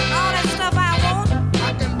sables and all that stuff I want.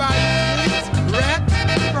 I can buy you meats, rats,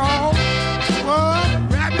 frogs, squirrels,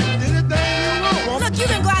 rabbits, anything you want. Look, you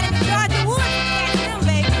can go out in the Georgia woods and catch them,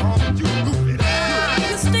 baby. Oh, but you goofy.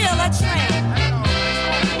 You're still a tramp.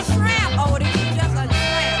 Tramp, Otis, you just a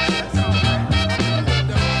tramp.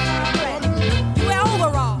 You wear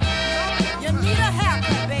overalls. You need a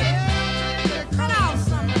haircut, baby. Cut off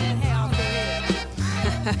some of that hair off your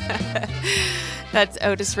head. That's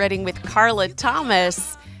Otis Redding with Carla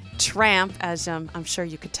Thomas. Tramp, as I'm sure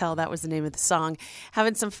you could tell that was the name of the song.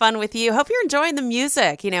 Having some fun with you. Hope you're enjoying the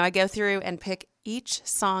music. You know, I go through and pick each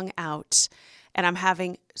song out, and I'm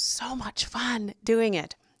having so much fun doing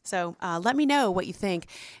it. So let me know what you think.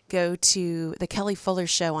 Go to The Kelly Fuller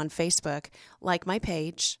Show on Facebook. Like my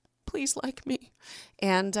page. Please like me.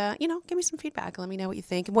 And, give me some feedback. Let me know what you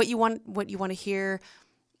think. What you want to hear,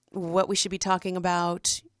 what we should be talking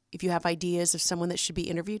about. If you have ideas of someone that should be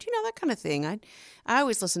interviewed, that kind of thing. I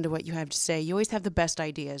always listen to what you have to say. You always have the best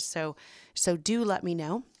ideas. So do let me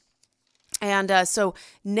know. And so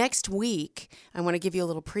next week, I want to give you a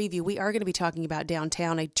little preview. We are going to be talking about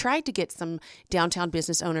downtown. I tried to get some downtown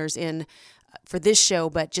business owners in for this show,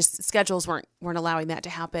 but just schedules weren't allowing that to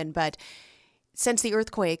happen. But since the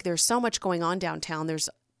earthquake, there's so much going on downtown.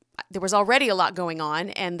 There was already a lot going on,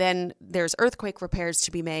 and then there's earthquake repairs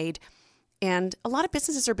to be made. And a lot of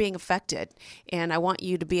businesses are being affected, and I want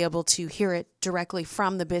you to be able to hear it directly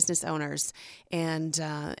from the business owners, and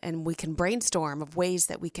we can brainstorm of ways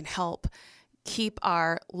that we can help keep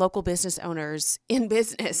our local business owners in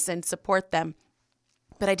business and support them.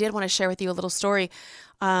 But I did want to share with you a little story.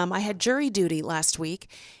 I had jury duty last week,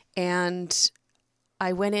 and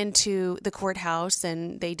I went into the courthouse,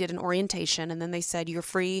 and they did an orientation, and then they said, you're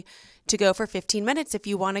free to go for 15 minutes. If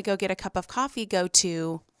you want to go get a cup of coffee, go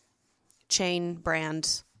to chain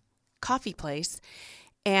brand coffee place.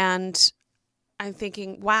 And I'm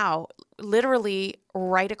thinking, wow, literally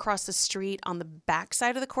right across the street on the back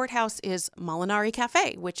side of the courthouse is Molinari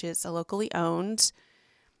Cafe, which is a locally owned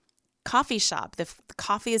coffee shop. The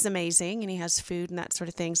coffee is amazing, and he has food and that sort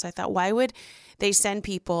of thing. So I thought, why would they send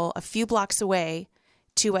people a few blocks away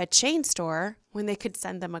to a chain store when they could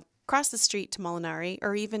send them across the street to Molinari,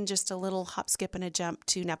 or even just a little hop, skip, and a jump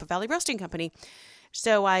to Napa Valley Roasting Company?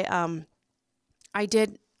 So I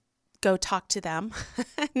did go talk to them.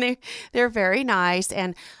 They're very nice,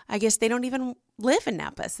 and I guess they don't even live in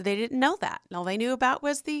Napa, so they didn't know that. All they knew about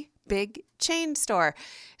was the big chain store.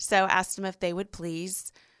 So I asked them if they would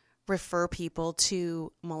please refer people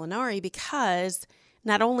to Molinari, because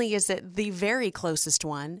not only is it the very closest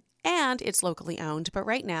one and it's locally owned, but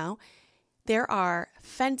right now there are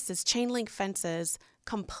fences, chain link fences,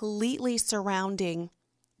 completely surrounding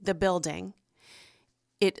the building.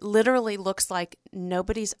 It literally looks like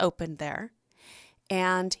nobody's opened there.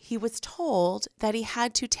 And he was told that he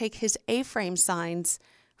had to take his A-frame signs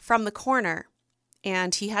from the corner.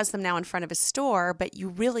 And he has them now in front of his store, but you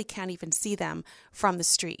really can't even see them from the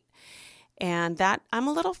street. And that, I'm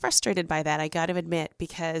a little frustrated by that, I got to admit,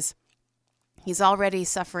 because he's already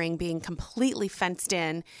suffering being completely fenced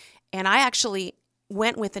in. And I actually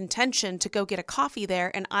went with intention to go get a coffee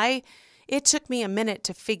there. And it took me a minute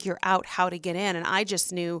to figure out how to get in, and I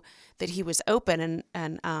just knew that he was open,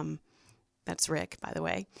 and that's Rick, by the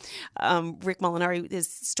way. Rick Molinari, his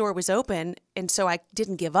store was open, and so I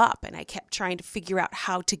didn't give up, and I kept trying to figure out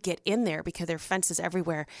how to get in there because there are fences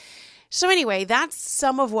everywhere. So anyway, that's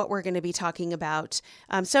some of what we're going to be talking about.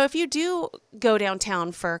 So if you do go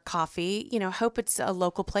downtown for coffee, hope it's a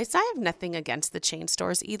local place. I have nothing against the chain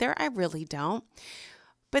stores either. I really don't.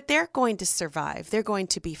 But they're going to survive. They're going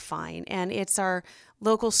to be fine. And it's our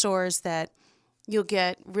local stores that you'll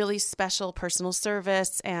get really special personal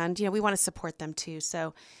service, and we want to support them too.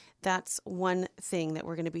 So that's one thing that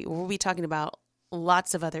we'll be talking about.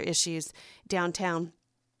 Lots of other issues downtown.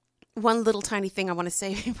 One little tiny thing I want to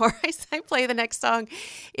say before I play the next song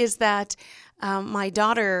is that my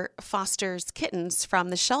daughter fosters kittens from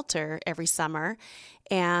the shelter every summer,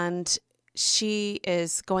 and she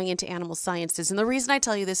is going into animal sciences. And the reason I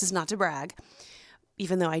tell you this is not to brag,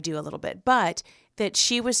 even though I do a little bit, but that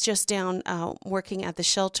she was just down working at the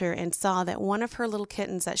shelter and saw that one of her little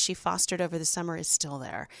kittens that she fostered over the summer is still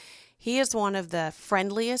there. He is one of the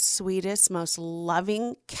friendliest, sweetest, most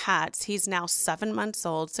loving cats. He's now 7 months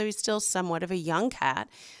old, so he's still somewhat of a young cat.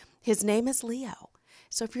 His name is Leo.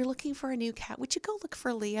 So if you're looking for a new cat, would you go look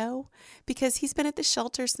for Leo? Because he's been at the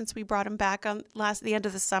shelter since we brought him back on the end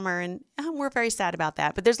of the summer, and we're very sad about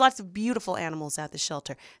that. But there's lots of beautiful animals at the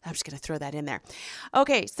shelter. I'm just going to throw that in there.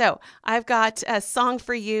 Okay, so I've got a song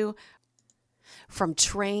for you from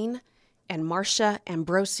Train and Marcia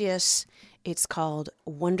Ambrosius. It's called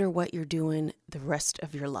Wonder What You're Doing the Rest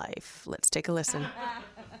of Your Life. Let's take a listen.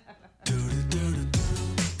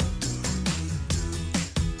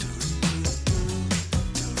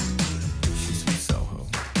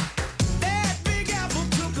 That big apple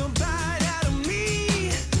took a bite out of me.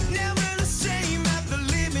 Never the same after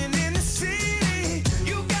living in the city.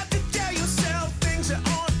 You got to tell yourself things that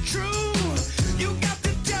aren't true. You got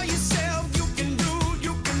to tell yourself you can do.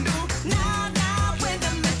 Now, when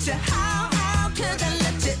I met you, how could I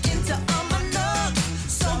let you into all my looks?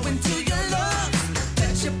 So into your looks,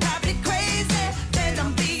 bet you're probably crazy, that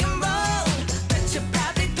I'm being bold. Bet you're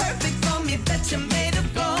probably perfect for me, bet you made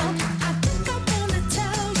of gold. I think I wanna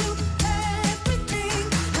tell you everything.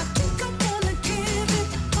 I think I wanna give it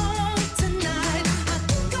all tonight. I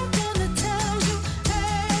think I wanna tell you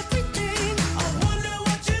everything. I wonder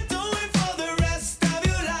what you're doing for the rest of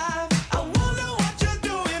your life. I wonder what you're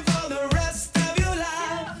doing for the rest of your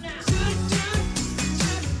life.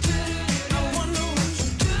 I wonder what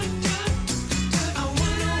you do. I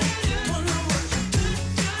wonder what you do.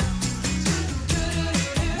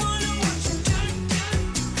 I wonder what you do.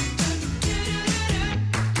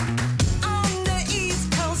 On the East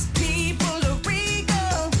Coast, people are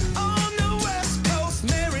regal. On the West Coast,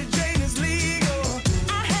 Mary Jane is legal.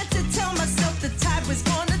 I had to tell myself the tide was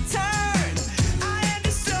gonna turn. I had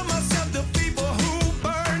to sell myself to people who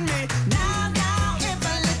burn me. Now, if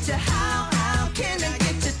I let you, how can I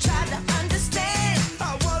get you? Try to understand.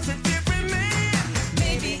 I was a different man.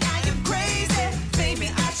 Maybe I am crazy. Maybe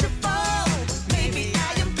I should fall. Maybe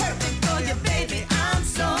I am perfect for you, baby. I'm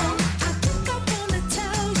so. I think I wanna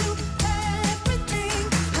tell you everything.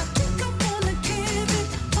 I think I wanna give it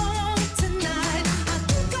all tonight. I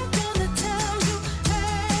think I wanna tell you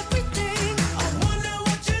everything. I wonder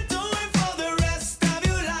what you're doing for the rest of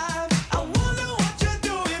your life. I wonder what you're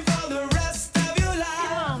doing for the rest of your life.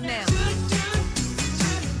 Come on now.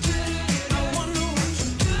 I wonder what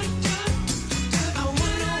you do. I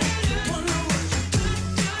wonder what you do.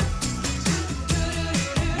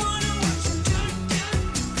 I wonder what you do. I wonder what you do.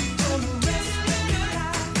 For the rest of your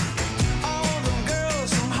life. All the girls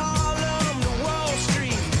from Harlem to Wall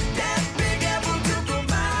Street. That big apple took a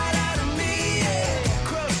bite out of me.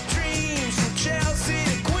 Crushed dreams from Chelsea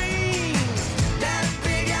to Queens. That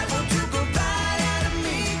big apple took a bite out of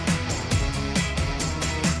me.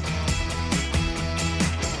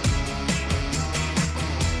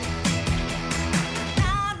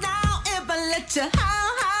 Now, if I let you,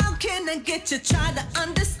 how can I get you? Try to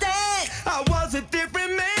understand. I was a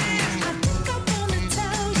different man. I think I wanna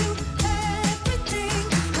tell you everything.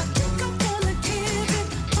 I think I wanna give it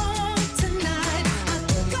all tonight. I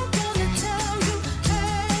think I wanna tell you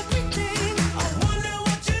everything. I wonder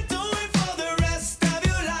what you're doing for the rest of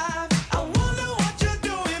your life. I wonder what you're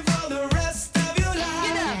doing for the rest of your life.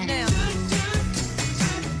 Get up now.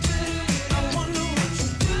 I wonder what you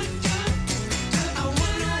do. I wonder what you do. I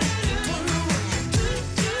wonder what you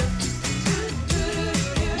do.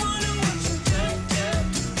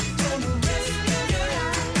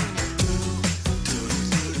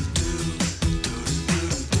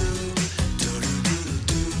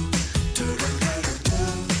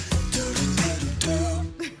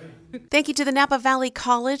 Thank you to the Napa Valley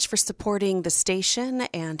College for supporting the station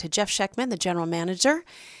and to Jeff Scheckman, the general manager.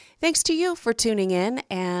 Thanks to you for tuning in.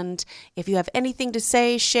 And if you have anything to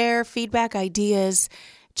say, share, feedback, ideas,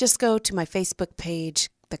 just go to my Facebook page,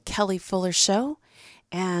 The Kelly Fuller Show,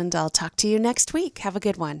 and I'll talk to you next week. Have a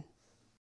good one.